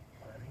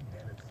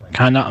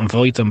 Cannot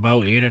invite them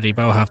both either. They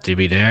both have to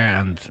be there,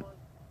 and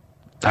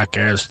that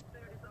girl's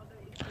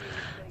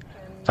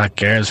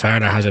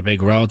father has a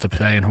big role to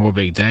play in her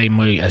big day.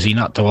 Is he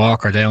not to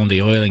walk her down the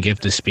aisle and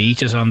give the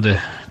speeches on the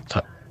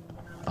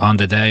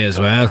day as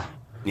well?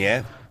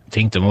 Yeah. I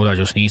think the mother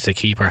just needs to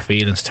keep her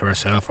feelings to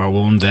herself for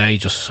one day,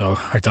 just so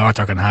her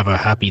daughter can have a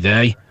happy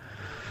day.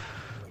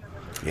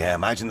 Yeah,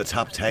 imagine the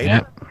top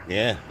table.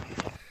 Yeah.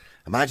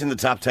 Imagine the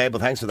top table.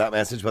 Thanks for that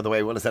message, by the way.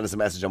 You want to send us a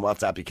message on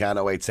WhatsApp, you can,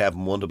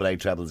 087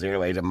 188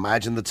 0008.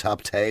 Imagine the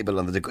top table.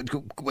 I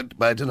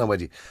don't know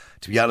whether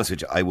to be honest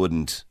with you, I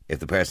wouldn't, if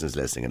the person is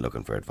listening and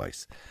looking for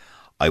advice,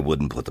 I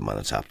wouldn't put them on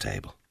a top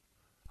table.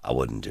 I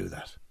wouldn't do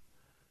that.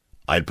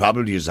 I'd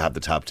probably just have the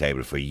top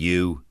table for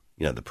you,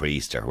 the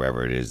priest or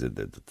whoever it is,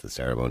 the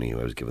ceremony,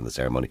 whoever's giving the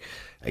ceremony,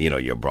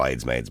 your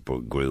bridesmaids,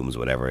 grooms,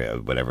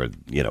 whatever,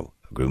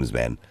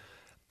 groomsmen.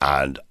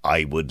 And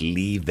I would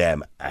leave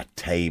them at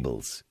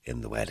tables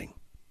in the wedding.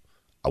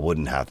 I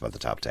wouldn't have them at the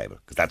top table,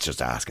 because that's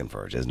just asking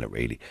for it, isn't it,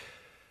 really?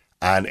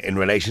 And in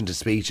relation to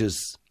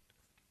speeches,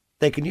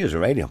 they can use a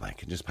radio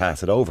mic and just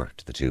pass it over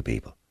to the two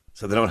people,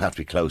 so they don't have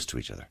to be close to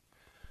each other.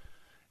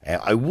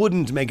 I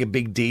wouldn't make a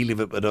big deal of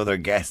it with other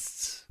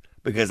guests,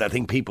 because I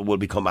think people will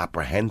become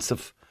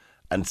apprehensive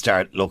and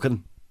start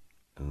looking.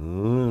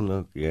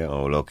 Look,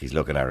 he's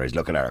looking at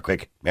her,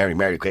 quick.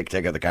 Mary, quick,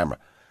 take out the camera.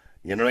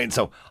 You know what I mean?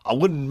 So I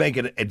wouldn't make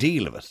it a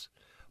deal of it,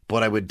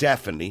 but I would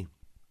definitely,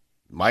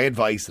 my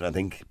advice, and I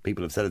think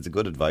people have said it's a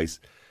good advice,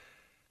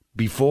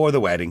 before the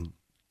wedding,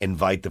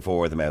 invite the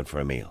four of them out for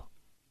a meal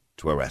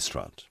to a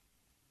restaurant.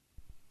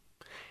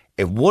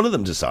 If one of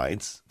them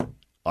decides,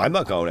 I'm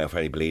not going out for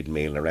any bleeding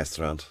meal in a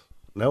restaurant,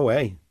 no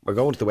way. We're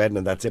going to the wedding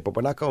and that's it, but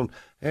we're not going,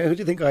 who do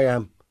you think I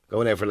am?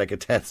 Going out for like a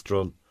test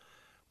run.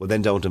 Well,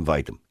 then don't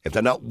invite them. If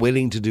they're not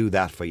willing to do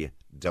that for you,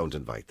 don't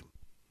invite them.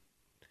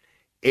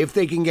 If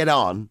they can get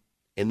on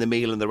in the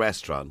meal in the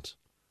restaurant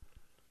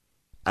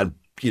and,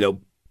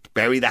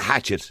 bury the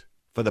hatchet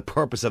for the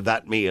purpose of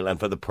that meal and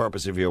for the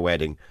purpose of your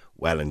wedding,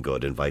 well and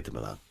good, invite them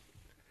along.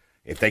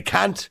 If they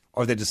can't,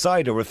 or they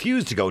decide or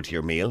refuse to go to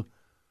your meal,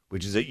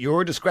 which is at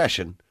your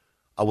discretion,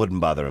 I wouldn't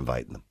bother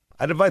inviting them.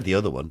 I'd invite the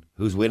other one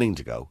who's willing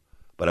to go,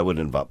 but I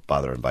wouldn't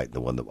bother inviting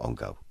the one that won't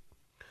go.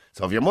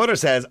 So if your mother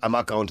says, I'm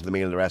not going to the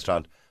meal in the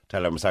restaurant,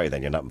 tell her, I'm sorry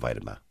then, you're not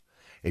invited, ma.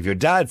 If your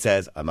dad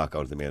says, I'm not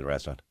going to the meal in the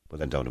restaurant, well,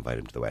 then don't invite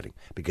him to the wedding.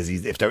 Because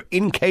if they're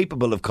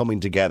incapable of coming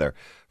together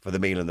for the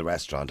meal in the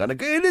restaurant, and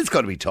it is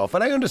going to be tough,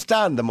 and I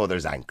understand the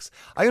mother's angst.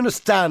 I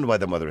understand why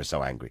the mother is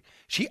so angry.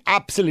 She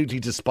absolutely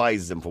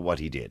despises him for what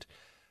he did.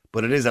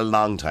 But it is a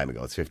long time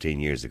ago. It's 15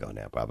 years ago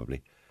now,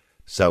 probably.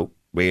 So,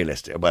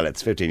 realistic. Well,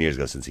 it's 15 years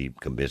ago since he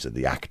committed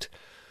the act.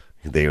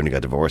 They only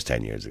got divorced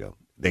 10 years ago.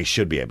 They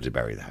should be able to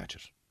bury the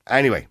hatchet.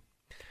 Anyway.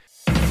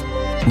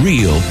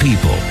 Real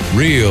people,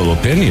 real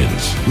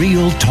opinions,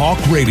 real talk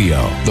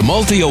radio. The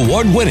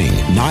multi-award winning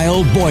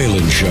Niall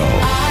Boylan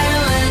Show.